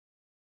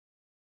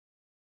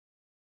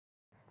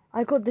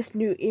I got this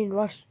new Ian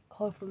Rush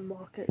card from the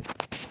market.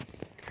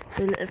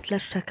 So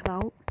let's check him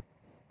out.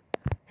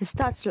 His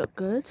stats look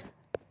good.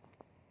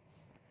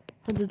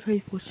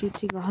 124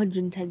 shooting,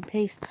 110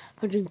 pace,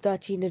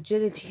 113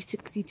 agility,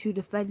 62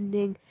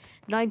 defending,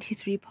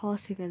 93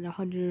 passing, and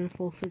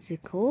 104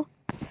 physical.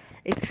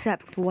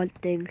 Except for one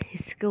thing,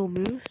 his skill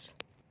moves.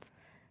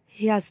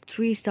 He has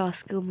 3-star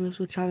skill moves,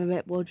 which I'm a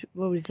bit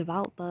worried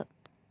about, but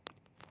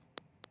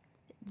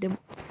they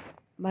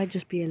might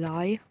just be a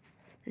lie.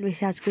 Anyway,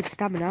 he has good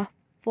stamina.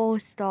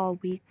 4-star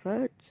weak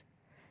foot.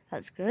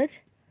 That's good.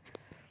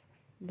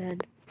 And then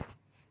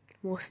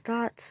more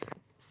stats.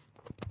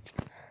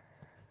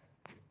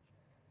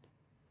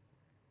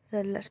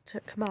 So let's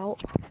check him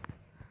out.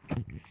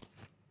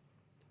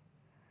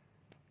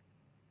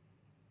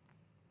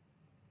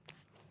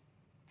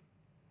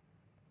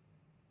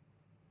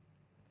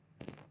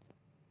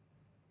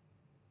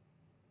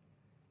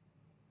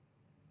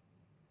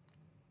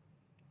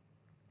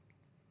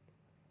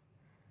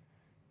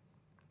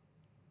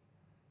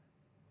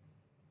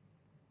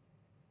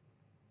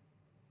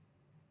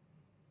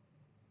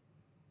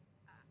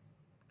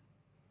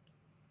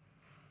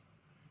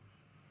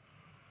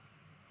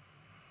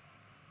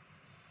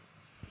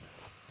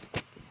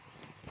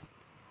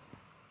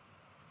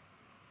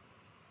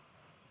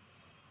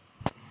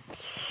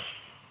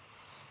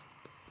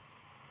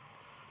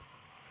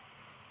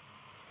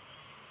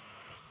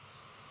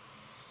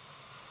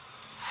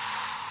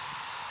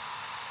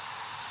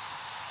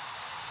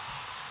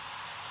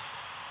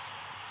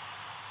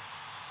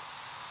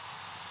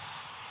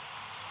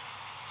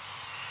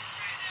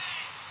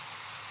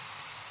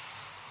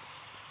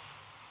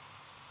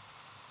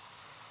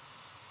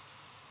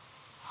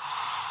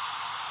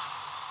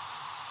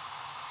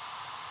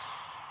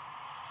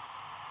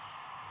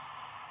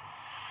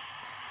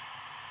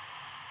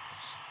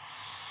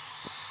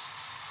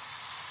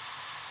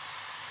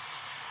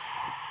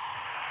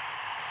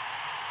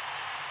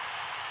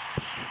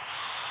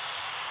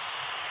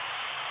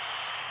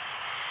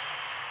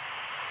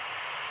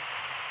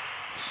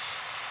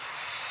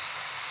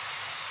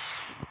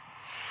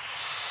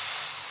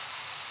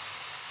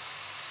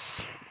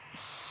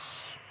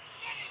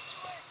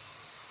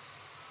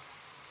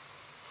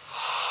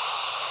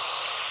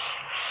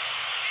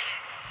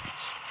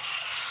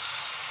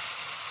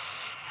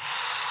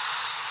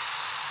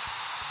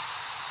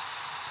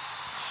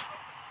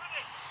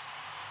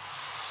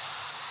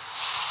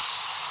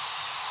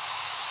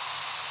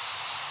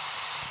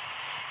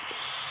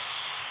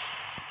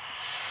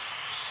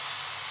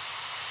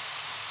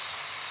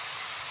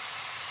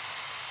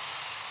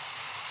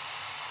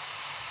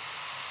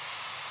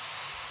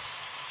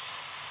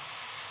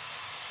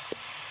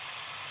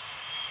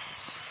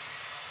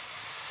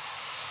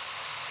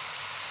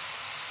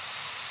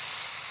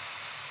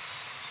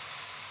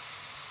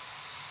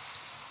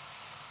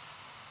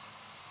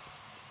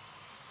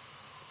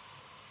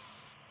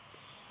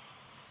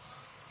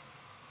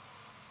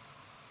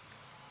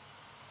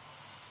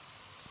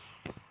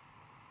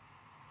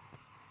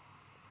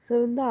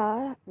 So in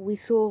that, we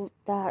saw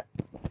that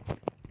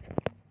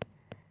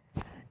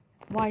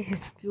why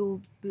his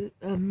skill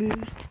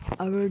moves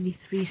are only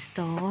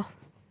 3-star.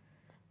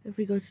 If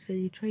we go to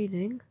daily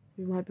training,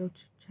 we might be able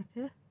to check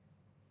it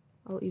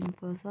out even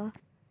further.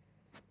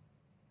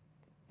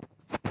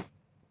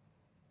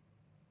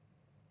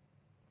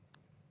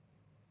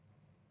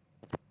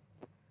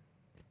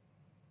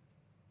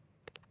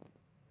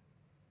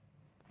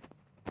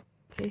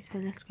 Okay, so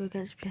let's go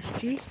against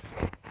PSG.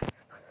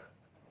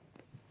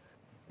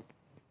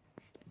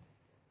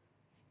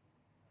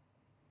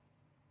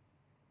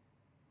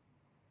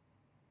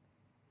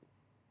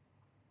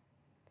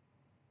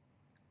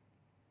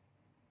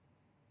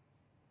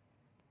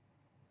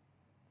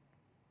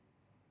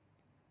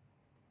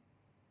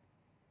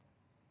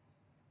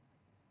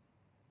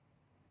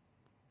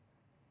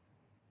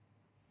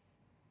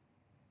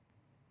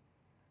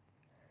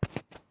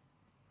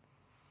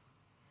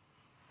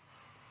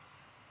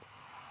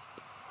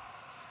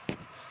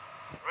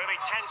 Really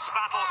tense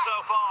battle so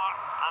far,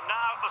 and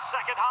now the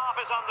second half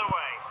is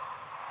underway.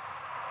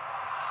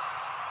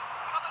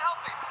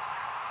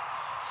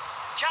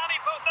 Can he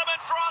put them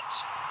in front?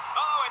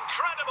 Oh,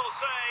 incredible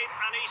save,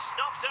 and he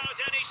snuffed out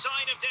any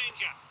sign of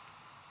danger.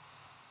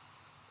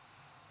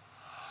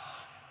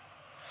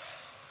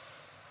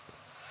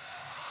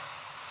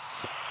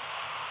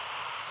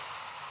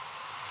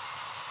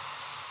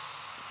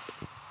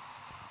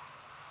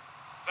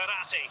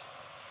 Verratti.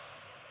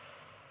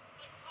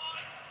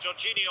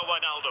 Jorginho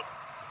Wijnaldum.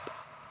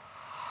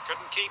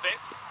 Couldn't keep it.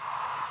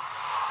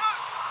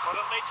 Will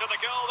it lead to the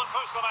goal that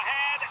puts them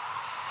ahead?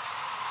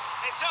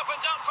 It's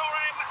opened up for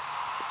him.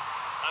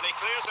 And he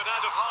clears it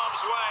out of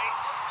harm's way.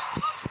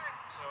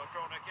 So a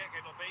corner kick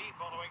it'll be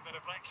following the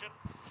deflection.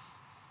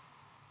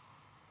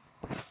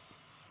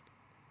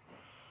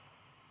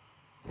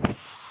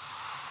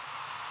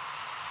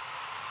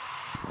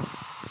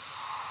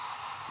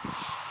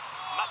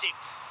 Matip.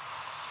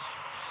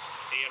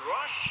 Ian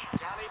Rush.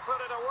 Can he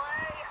put it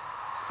away?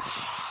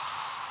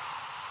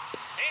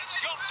 It's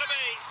got to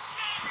be.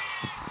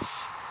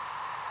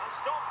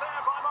 Stopped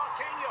there by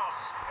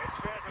Marquinhos. It's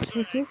fair to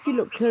Okay, say, so if you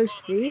look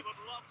closely,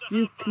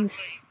 you can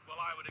see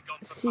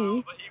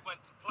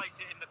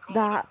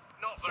that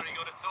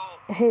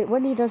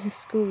when he does his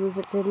school move,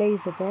 it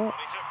delays a bit. Well,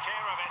 he took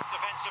care of it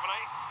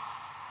defensively.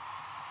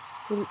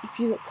 Well, if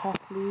you look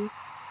carefully,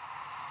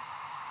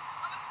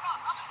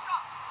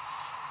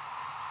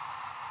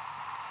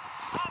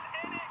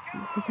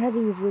 his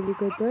heading is really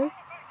good though.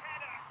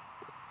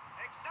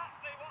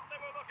 Exactly what they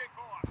were looking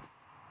for.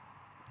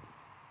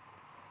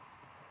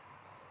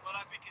 Well,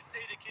 as we can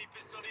see, the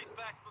keeper's done his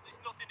best, but there's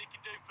nothing he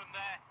can do from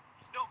there.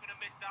 He's not going to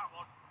miss that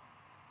one.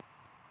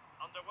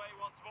 Underway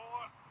once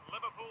more.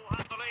 Liverpool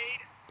have the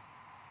lead.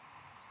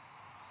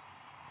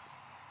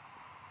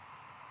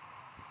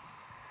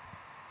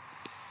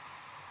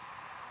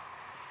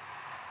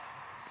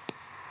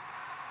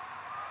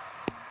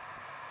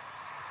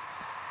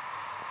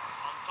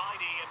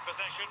 Untidy in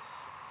possession.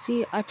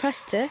 See, I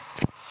pressed it,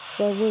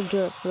 but I won't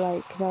do it for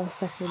like another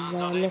second.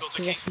 I lost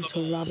possession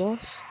to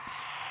Ramos.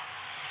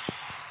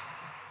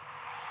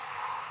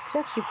 It's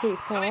actually pretty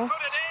fast. And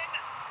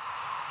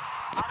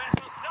it's a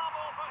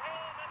double for him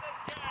in this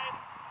game.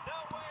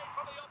 No way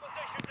for the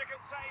opposition to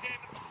concede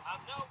him. And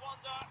no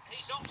wonder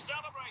he's off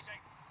celebrating.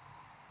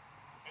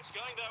 It's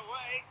going their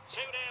way,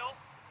 2-0.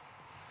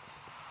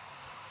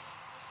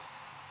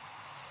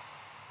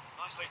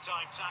 Nicely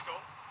timed tackle.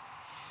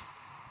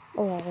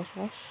 Oh, that was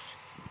rush.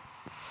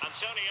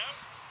 Antonio.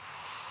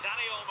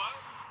 Danny Olmo.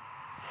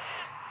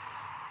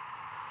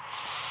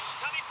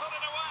 Can he put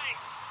it away?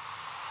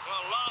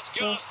 Well, last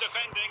gasp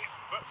defending,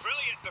 but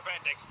brilliant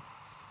defending.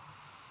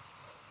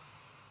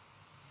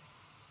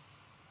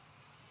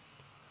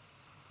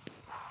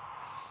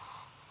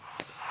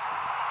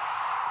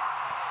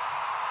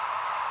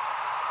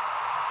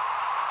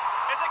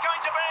 Is it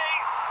going to be?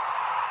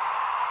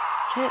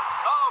 Chips.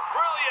 Oh,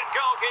 brilliant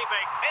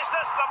goalkeeping. Is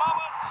this the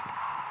moment?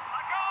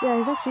 Yeah,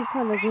 he's actually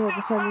kind of good at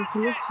defending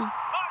position.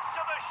 Much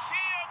to the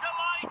sheer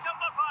delight of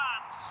the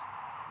fans.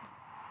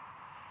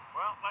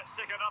 Well, let's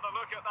take another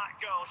look at that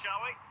goal,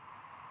 shall we?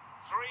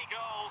 3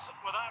 goals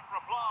without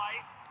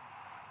reply.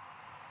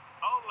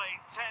 Only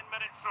 10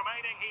 minutes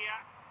remaining here.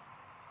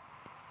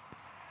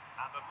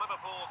 And the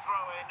Liverpool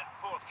throw-in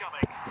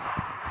forthcoming.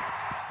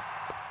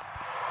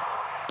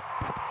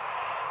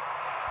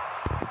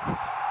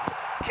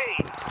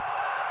 Keane.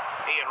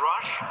 Ian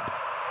Rush.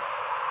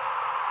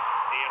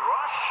 Ian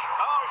Rush.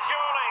 Oh,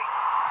 surely.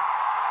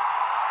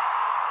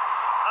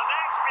 The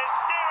net is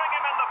staring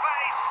him in the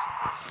face.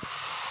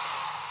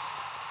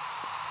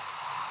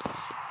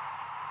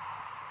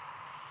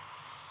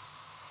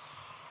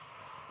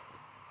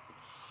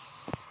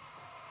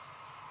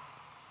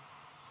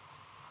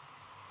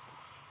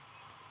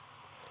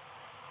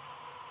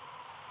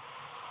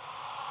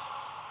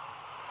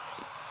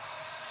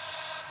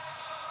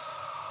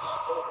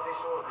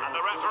 And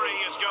the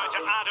referee is going to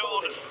add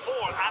on 4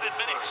 added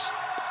minutes.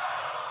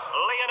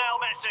 Lionel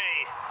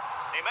Messi.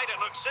 He made it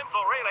look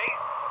simple, really.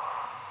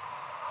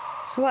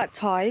 So at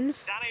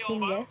times, Danny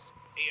in Olmo. this,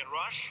 Ian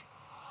Rush.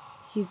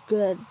 he's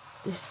good.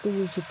 His school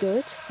moves are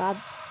good. At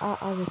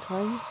other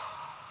times,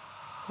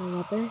 they're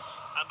rubbish.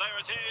 And there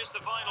it is, the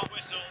final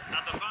whistle,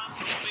 and the fans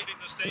will be leaving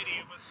the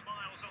stadium with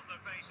smiles on their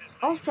faces.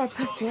 After I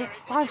press it,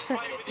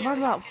 around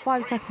about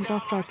 5 seconds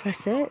after I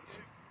press it,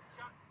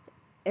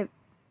 it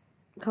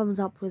comes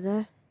up with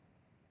it.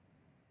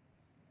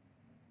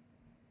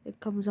 It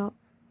comes up.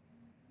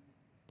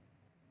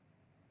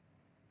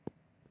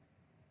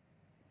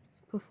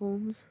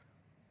 Performs.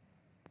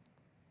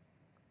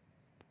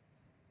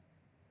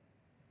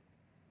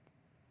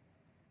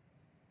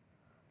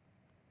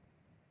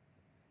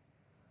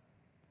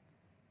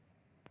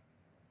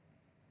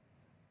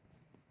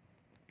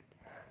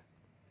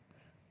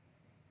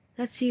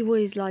 Let's see what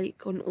he's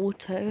like on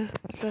auto.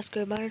 Let's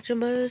go manager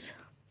mode.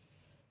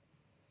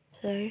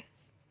 So.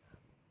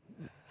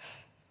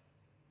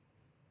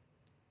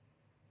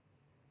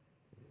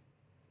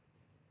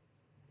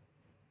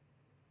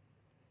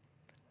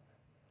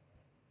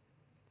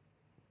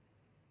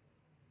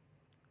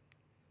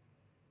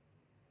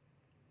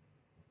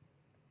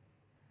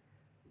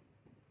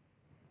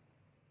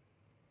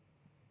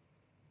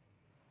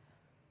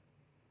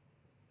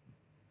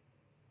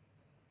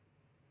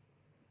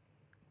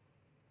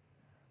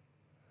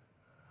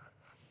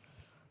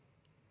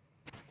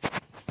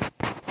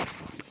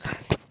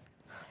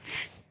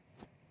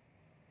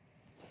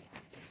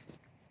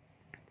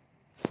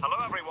 Hello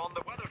everyone,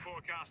 the weather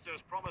forecasters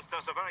promised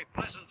us a very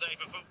pleasant day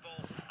for football,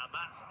 and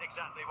that's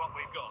exactly what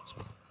we've got.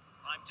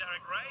 I'm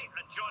Derek Ray,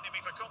 and joining me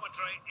for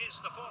commentary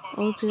is the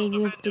former Arsenal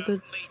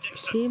defender, Lee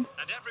Dixon.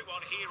 And everyone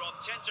here on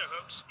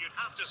tenterhooks, you'd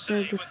have to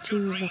say this with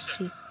team good is reason.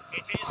 actually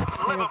It is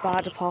kind of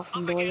bad apart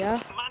from Liverpool Neuer.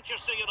 up against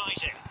Manchester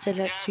United. So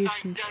let's use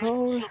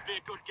control. Should be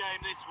a good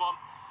game, this one.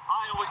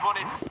 I always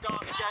wanted to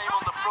start the game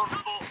on the front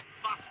foot,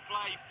 fast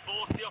play,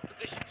 force the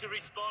opposition to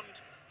respond.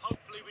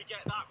 Hopefully we get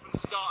that from the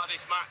start of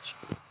this match.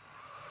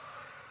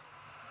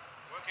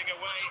 Working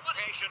away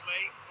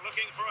patiently,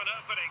 looking for an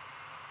opening.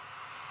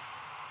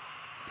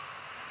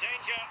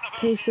 Danger of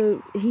Okay,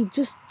 so he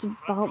just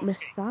about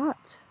missed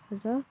that.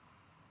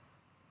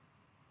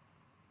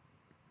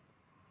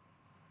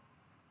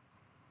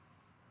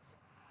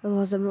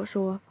 Otherwise, I'm not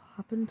sure what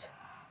happened.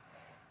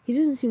 He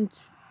doesn't seem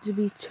to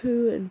be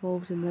too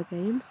involved in the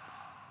game.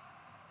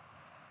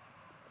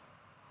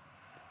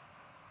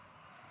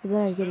 But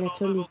then again,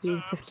 it's only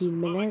been 15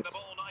 minutes.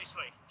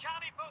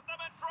 Can he put them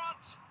in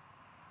front?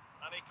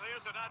 And he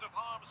clears it out of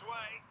harm's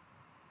way.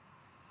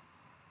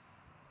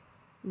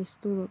 And he's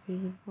still not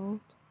being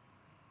involved.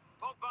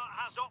 Pogba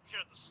has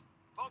options.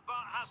 Pogba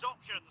has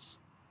options.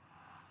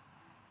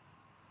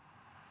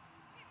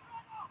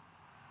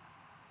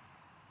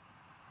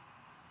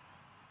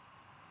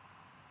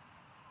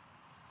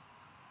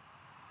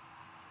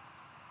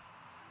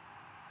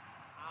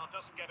 Now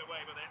doesn't get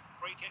away with it.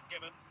 Free kick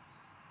given.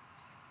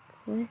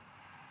 Okay.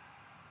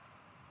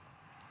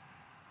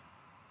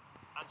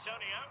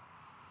 Antonio.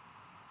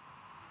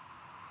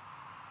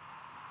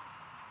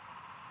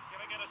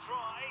 Giving it a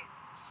try.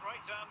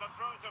 Straight down the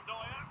throat of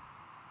Neuer.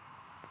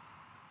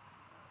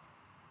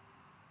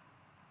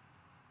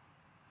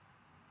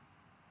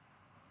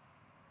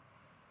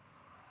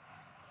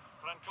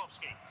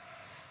 Frankowski.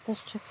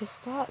 Let's check his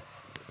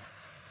stats.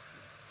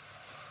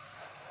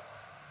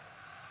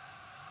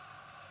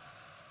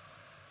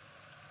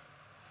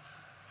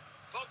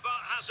 Pogba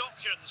has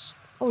options.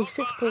 Oh,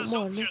 Pogba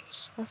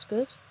 6.1. That's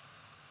good.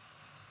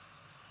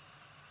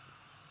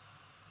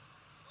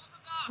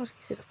 How's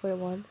he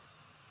 6.1?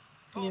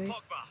 Paul Anyways.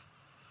 Pogba.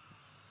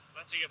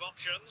 Plenty of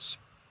options.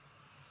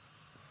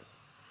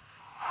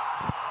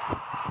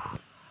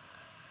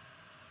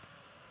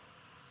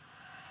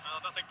 Well,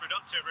 nothing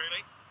productive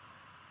really.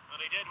 And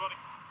he did what he...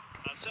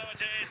 And so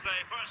it is, the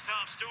first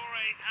half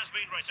story has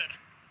been written.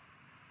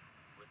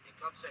 With the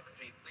club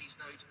secretary, please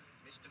note,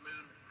 Mr.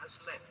 Moon has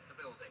left the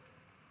building.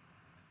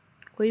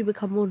 Will you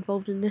become more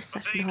involved in this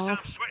The second teams have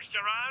half? switched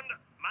around.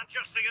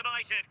 Manchester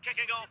United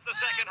kicking off the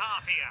second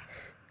half here.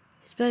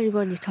 He's barely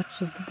got any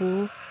touches of the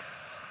ball.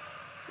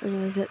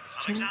 Anyways, let's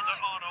check.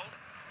 Alexander-Arnold.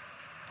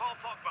 Paul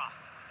Pogba.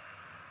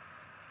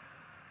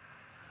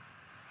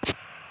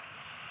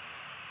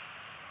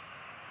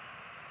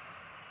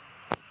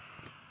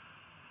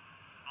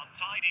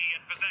 Untidy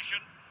in possession.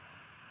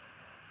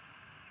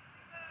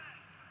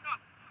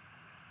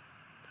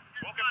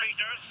 Walker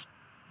Peters.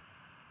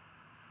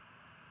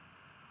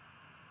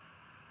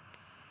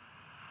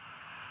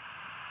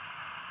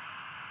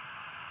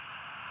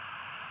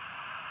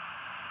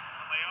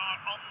 And they are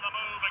on the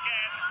move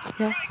again.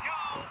 Yes. Great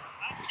goal.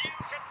 And you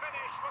can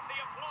finish with the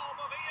aplomb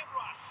of Ian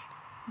Rush.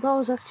 That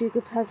was actually a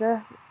good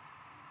header.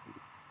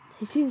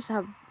 He seems to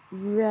have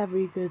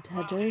very good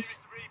Well, headers.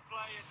 here's the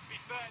replay, and to be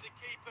fair, the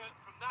keeper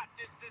from that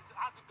distance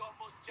hasn't got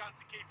much chance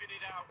of keeping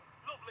it out.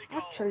 Lovely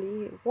goal.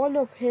 Actually, one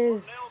of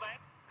his 1-0 then.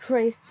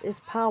 traits is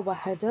power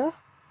header.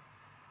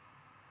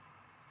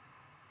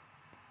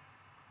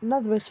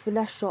 Another is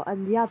finesse shot,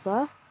 and the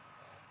other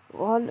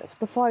one,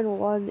 the final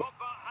one, Pogba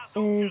has is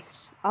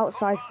options.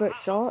 outside Pogba foot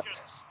has shot.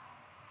 options.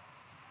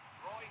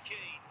 Roy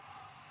Keane.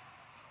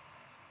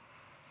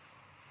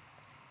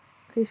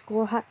 He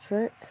scored a hat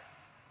trick.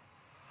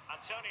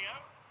 Antonio.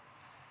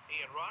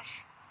 Ian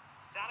Rush.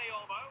 Danny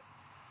Olmo.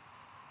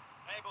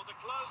 Able to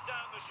close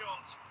down the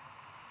shot.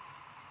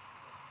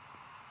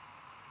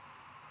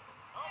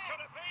 Oh,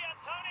 could it be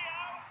Antonio?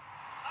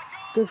 A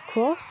goal Good here,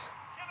 cross.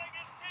 giving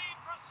his team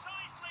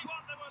precisely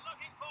what they were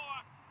looking for.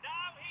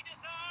 Now he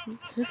deserves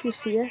So to if you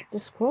see celebrate it,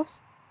 this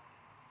cross,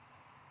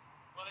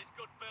 Well, it's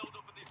good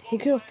build-up, and there's he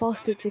one could have player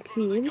passed it to standing in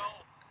front of the Keane,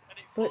 goal, and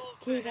it but falls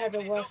to Keane him, had a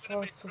and he's worse not gonna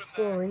chance miss of from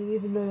there. scoring,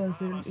 even though it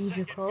was Well, an a easy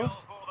second goal cross.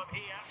 for them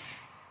here.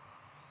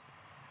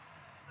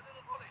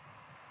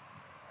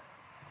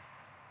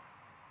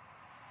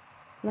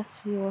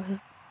 Let's see what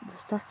the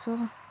stats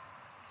are.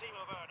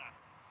 Timo Werner.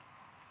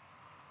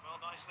 Well,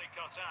 nicely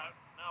cut out.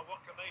 Now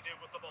what can they do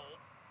with the ball?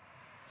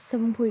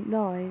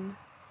 7.9.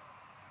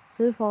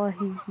 So far,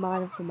 he's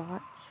man of the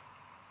match.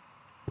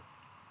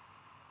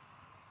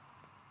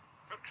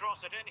 Could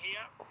cross it in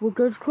here.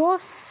 Good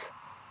cross.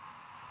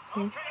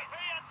 Oh, Okay. could it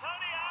be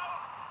Antonio?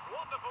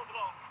 Wonderful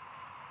block.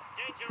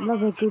 Danger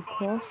Another averted good by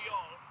cross.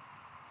 Puyol.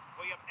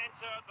 We have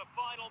entered the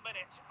final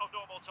minute of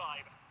normal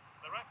time.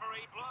 The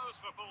referee blows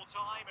for full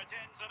time. It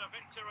ends in a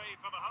victory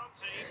from a home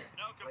team.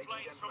 No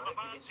complaints from the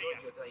fans here.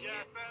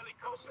 Yeah, fairly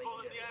comfortable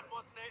in the end,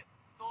 wasn't it?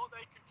 Thought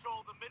they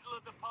controlled the middle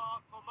of the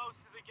park for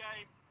most of the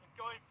game. And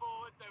going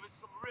forward, there was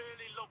some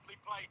really lovely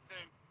play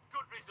too.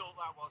 Good result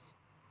that was.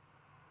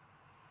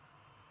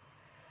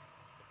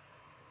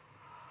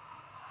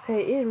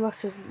 Okay, Ian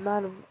Rush is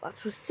man of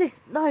match was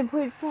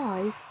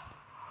 9.5.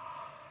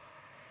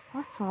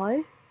 That's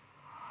high.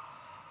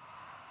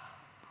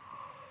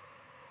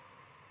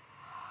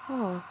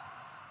 Oh.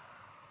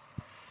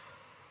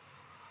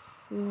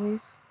 Anyways.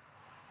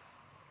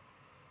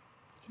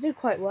 He did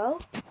quite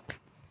well.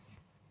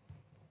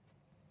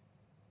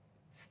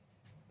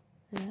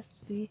 Yeah,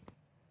 let's see.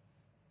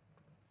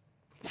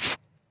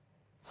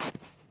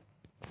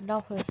 Now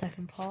for the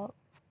second part.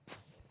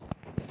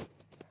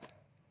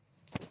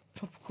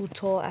 Tropical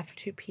Tour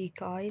f2p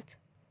guide.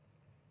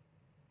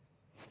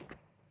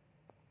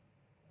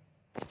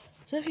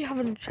 So if you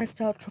haven't checked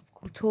out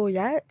Tropical Tour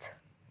yet,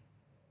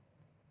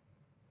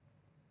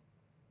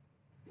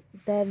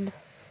 then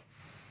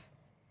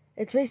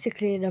It's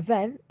basically an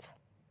event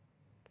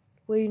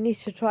where you need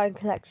to try and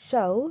collect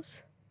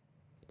shells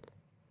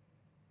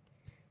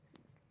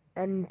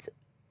and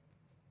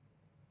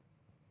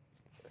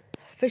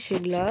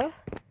fishing lure.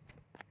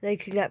 They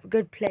can get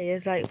good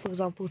players, like for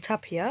example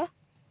Tapia.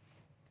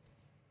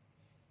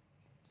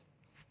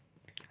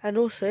 And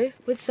also,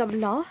 with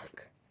some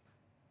luck,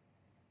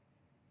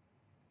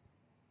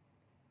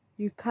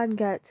 you can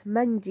get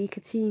Mendy,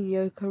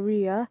 Coutinho,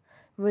 Correa,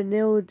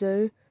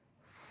 Ronaldo,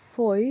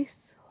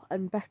 Foyce,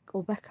 and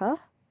Becker.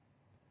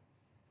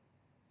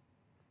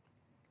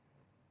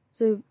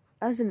 So,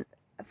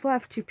 for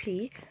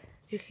f2p,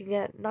 you can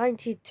get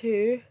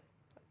 92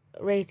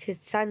 rated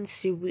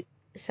Sanusi.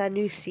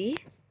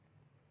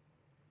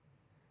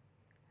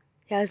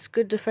 He has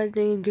good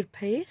defending and good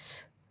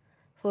pace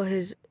for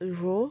his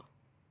raw.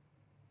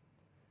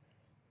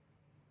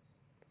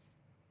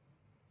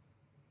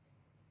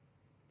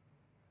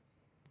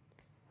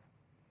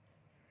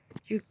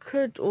 You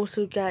could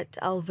also get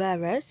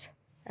Alvarez,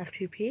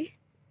 f2p. He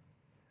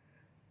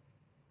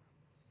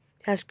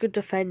has good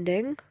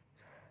defending.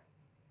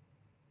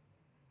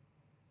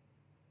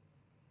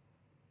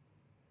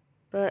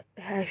 But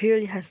he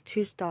only has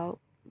 2-star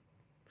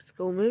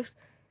skill moves.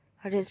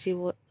 I didn't see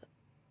what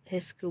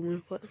his skill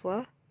moves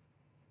were.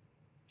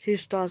 2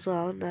 stars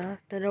well, nah,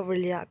 they're not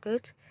really that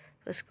good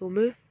for skill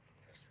move.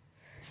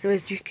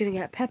 Anyways, you can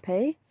get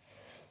Pepe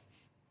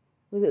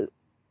with a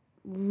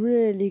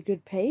really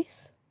good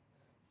pace,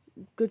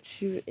 good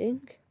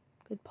shooting,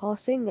 good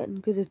passing,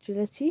 and good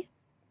agility.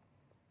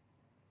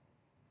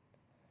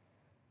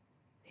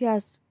 He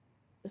has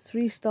a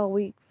 3-star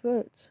weak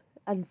foot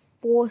and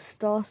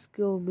 4-star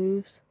skill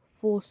moves.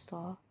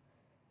 4-star.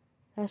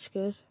 That's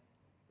good.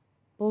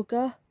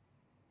 Bogger.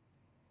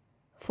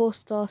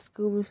 4-star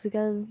skill moves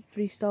again.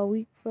 3-star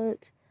weak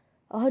foot.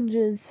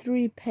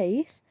 103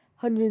 pace.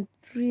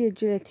 103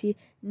 agility.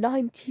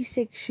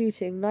 96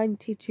 shooting.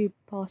 92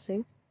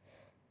 passing.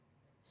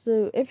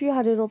 So if you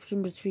had an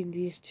option between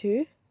these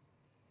two,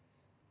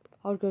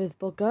 I would go with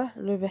Bogger.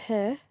 And over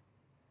here,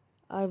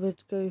 I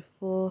would go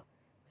for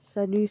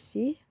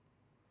Sanusi.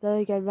 Then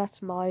again,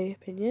 that's my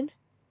opinion.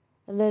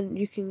 And then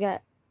you can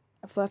get,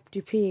 for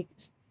f2p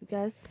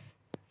again,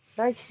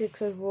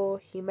 96 overall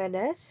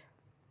Jimenez.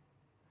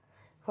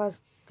 Who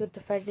has good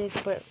defending,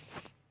 but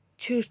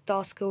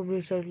 2-star skill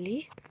moves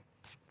only.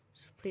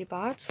 It's pretty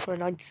bad for a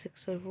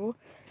 96 overall.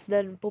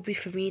 Then Bobby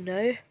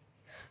Firmino,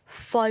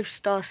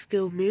 5-star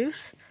skill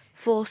moves,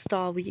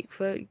 4-star weak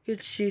foot,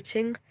 good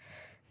shooting,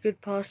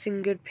 good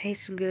passing, good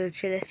pace, and good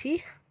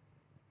agility.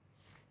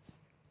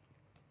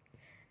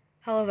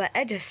 However,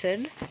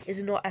 Edison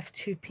is not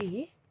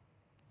f2p.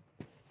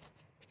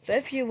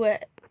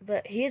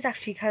 But he is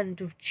actually kind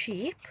of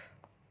cheap.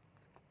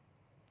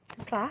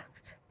 In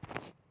fact,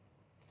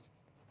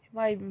 he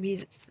might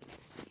be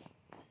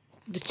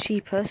the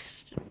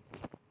cheapest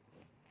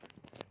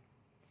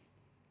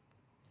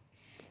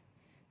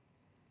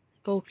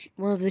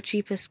one of the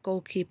cheapest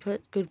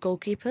good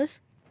goalkeepers.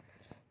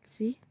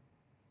 See?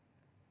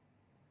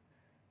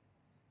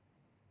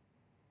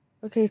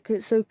 Okay,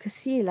 so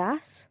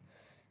Casillas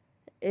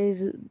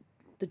is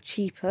the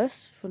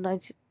cheapest for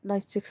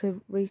 96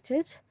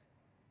 rated.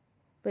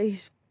 But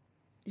he's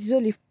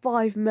only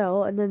 5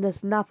 mil, and then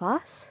there's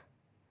Navas,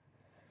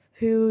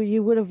 who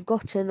you would have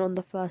gotten on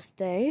the first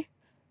day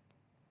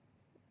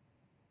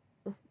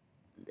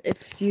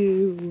if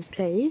you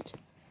played.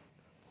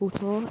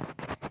 And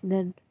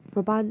then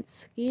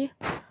Rabansky,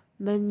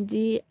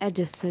 Mendy,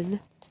 Edison.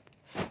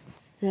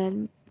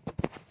 Then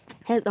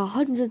has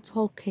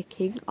 112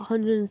 kicking,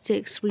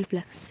 106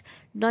 reflex,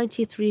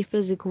 93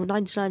 physical,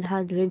 99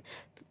 handling,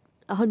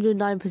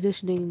 109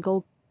 positioning,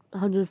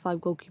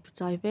 105 goalkeeper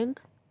diving.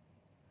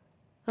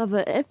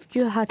 However, if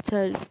you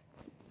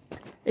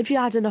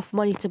had enough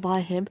money to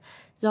buy him,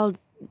 then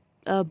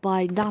I'll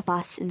buy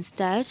Navas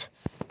instead,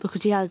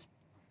 because he has a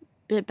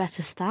bit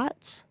better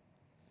stats.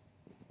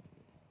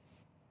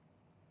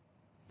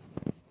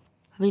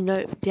 I mean, no,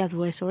 the other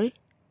way, sorry.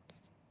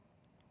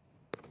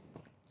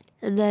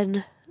 And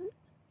then,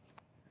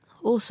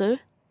 also,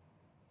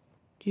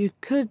 you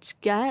could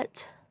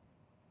get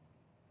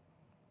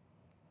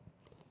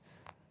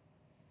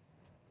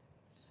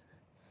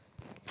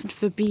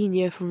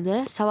Fabinho from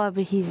this.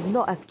 However, he's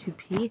not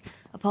f2p,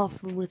 apart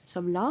from with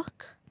some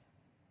luck.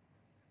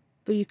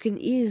 But you can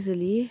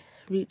easily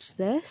reach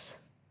this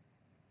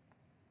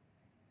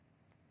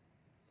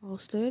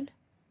milestone.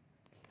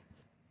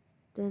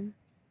 Then,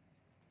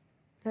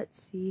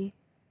 let's see.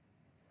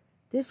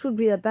 This would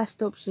be the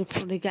best option if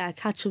you want to get a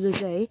catch of the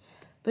day.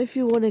 But if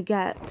you want to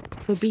get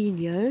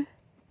Fabinho,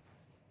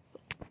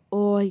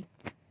 or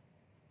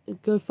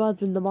go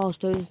further in the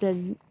milestones,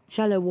 then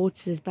Shallow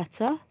Waters is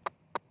better.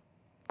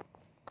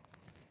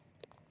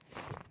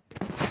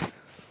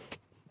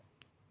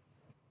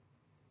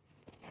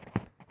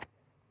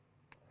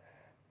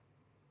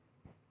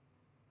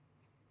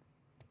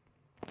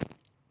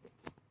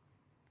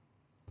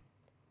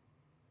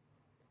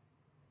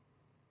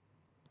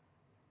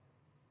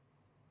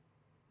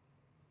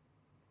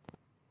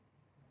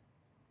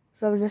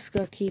 So I'm just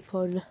going to keep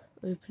on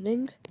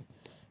opening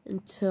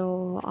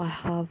until I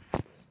have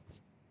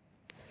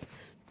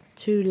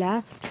 2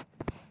 left.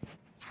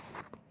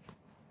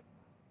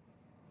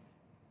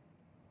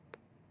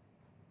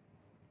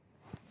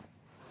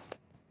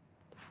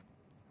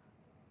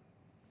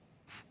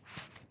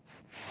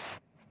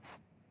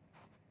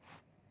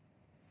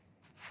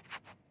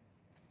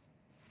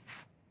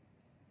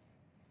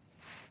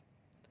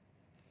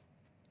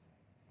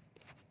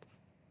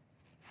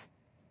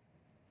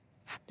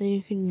 Then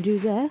you can do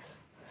this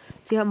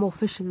to get more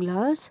fishing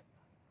lures.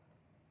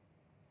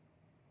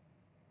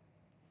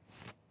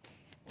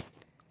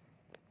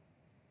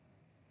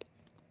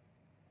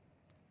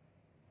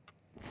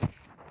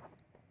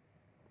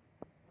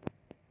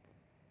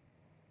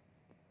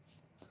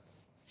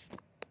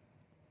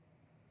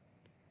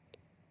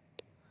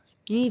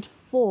 You need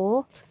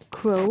 4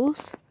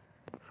 quills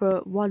for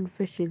 1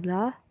 fishing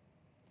lure.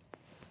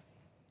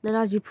 Then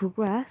as you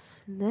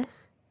progress in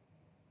this,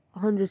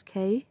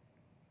 100k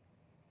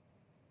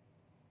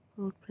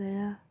old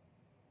player.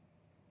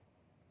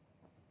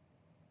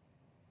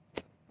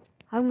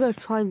 I'm going to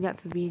try and get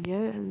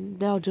Fabinho and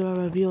then I'll do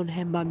a review on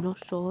him, but I'm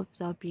not sure if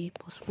that'll be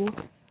possible.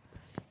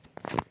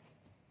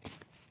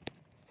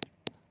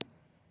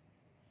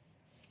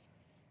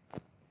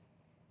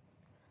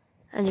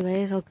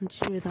 Anyways, I'll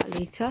continue with that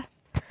later.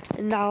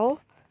 And now,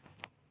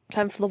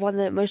 time for the one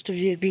that most of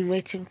you have been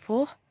waiting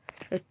for.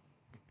 The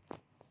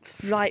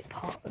flight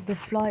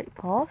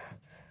path.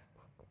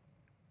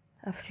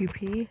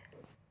 f2p.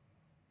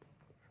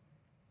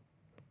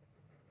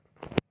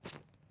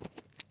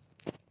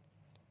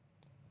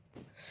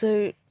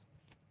 So,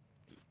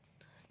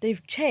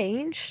 they've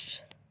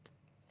changed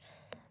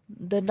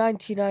the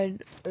 99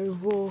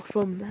 overall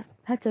from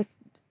Heta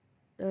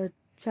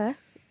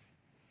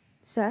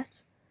set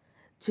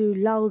to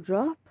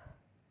Loudrop.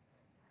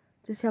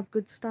 Does he have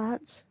good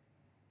stats?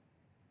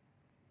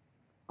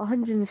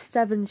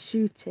 107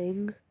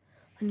 shooting,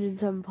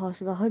 107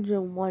 passing,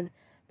 101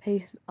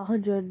 pace,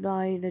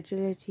 109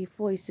 agility,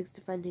 46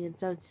 defending and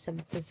 77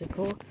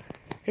 physical.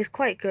 He's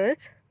quite good.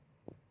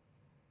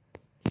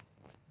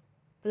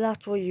 But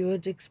that's what you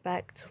would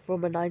expect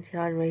from a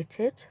 99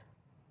 rated.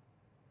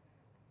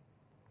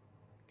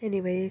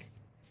 Anyways,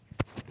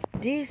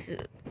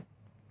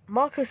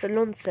 Marcos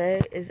Alonso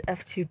is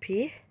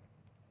f2p.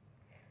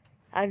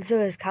 And so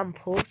is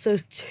Campbell. So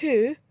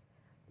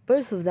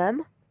both of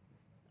them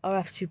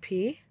are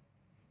f2p.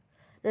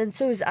 Then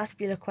so is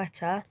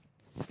Azpilicueta.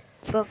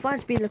 But for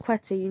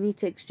Azpilicueta, you need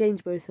to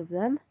exchange both of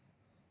them.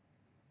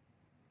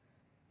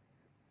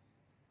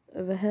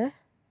 Over here.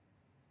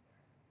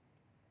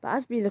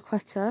 But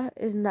Azpilicueta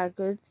isn't that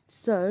good,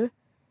 so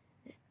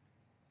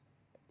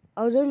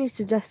I would only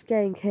suggest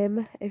getting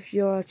him if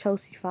you're a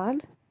Chelsea fan.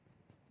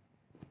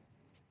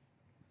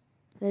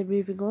 Then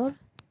moving on.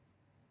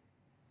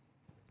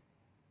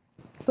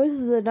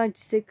 Both of the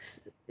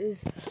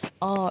 96s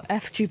are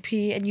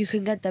f2p and you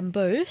can get them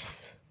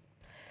both.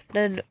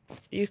 Then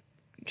you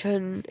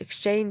can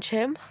exchange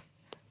him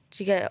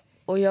to get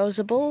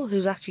Oyozabal,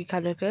 who's actually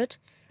kind of good.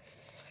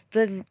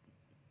 Then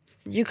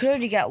you can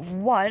only get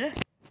 1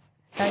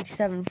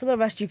 97. For the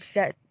rest, you could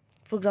get,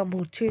 for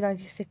example, 2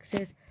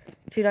 96s,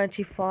 2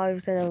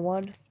 95s, and then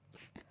 1.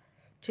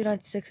 2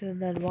 96s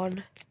and then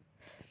 1.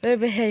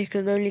 Over here, you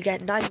can only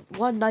get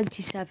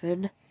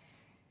 197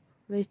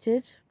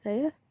 rated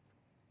player.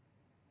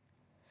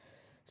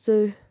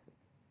 So,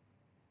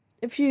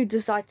 if you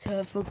decide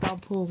to, for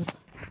example,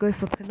 go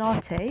for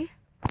Canate,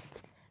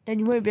 then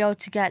you won't be able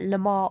to get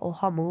Lamar or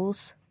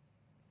Hummels.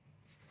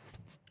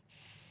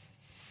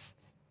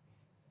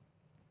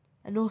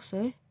 And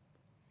also,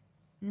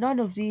 none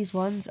of these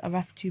ones are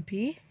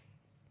f2p.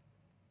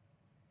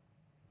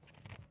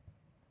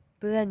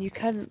 But then you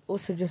can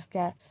also just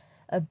get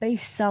a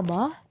base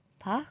summer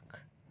pack,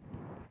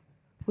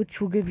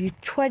 which will give you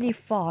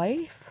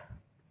 25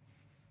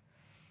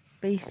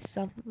 base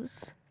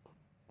summers.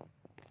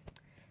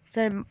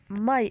 So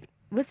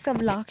with some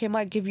luck, it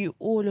might give you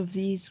all of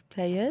these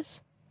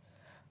players.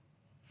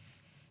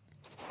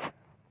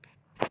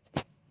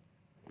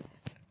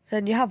 So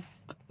then you have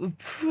a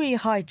pretty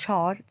high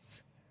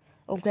chance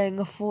of getting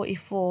a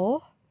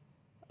 44,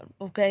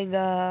 of getting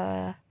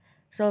a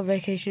Summer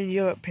Vacation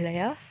Europe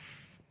player.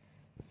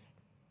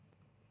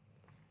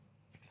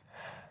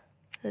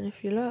 Then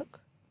if you look,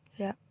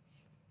 yeah.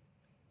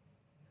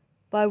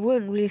 But I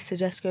wouldn't really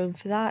suggest going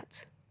for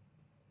that.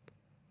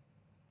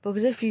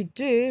 Because if you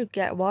do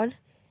get one,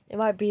 it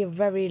might be a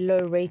very low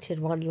rated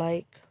one,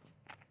 like,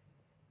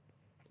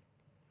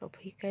 not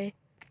PK,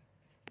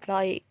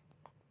 like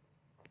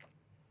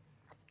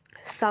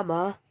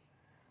Summer,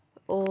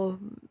 or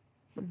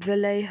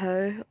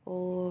Vallejo,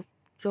 or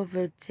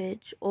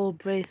Jovetic, or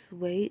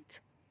Braithwaite,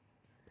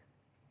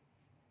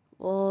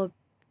 or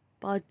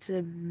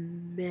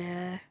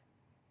Budmere.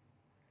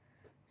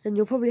 Then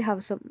you'll probably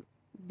have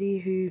somebody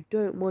who you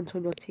don't want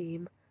on your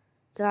team.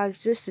 So I would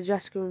just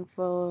suggest going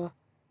for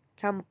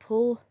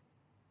Campbell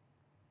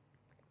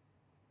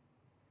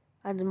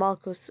and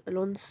Marcos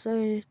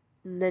Alonso,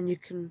 and then you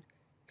can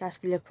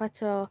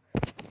Azpilicueta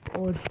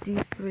or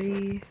these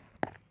 3.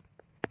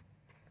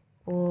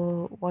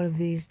 or one of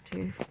these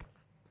two.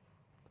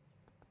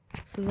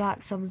 So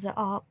that sums it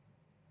up.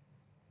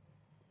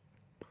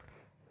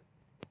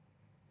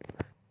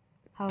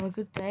 Have a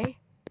good day,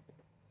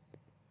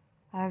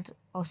 and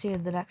I'll see you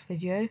in the next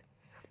video.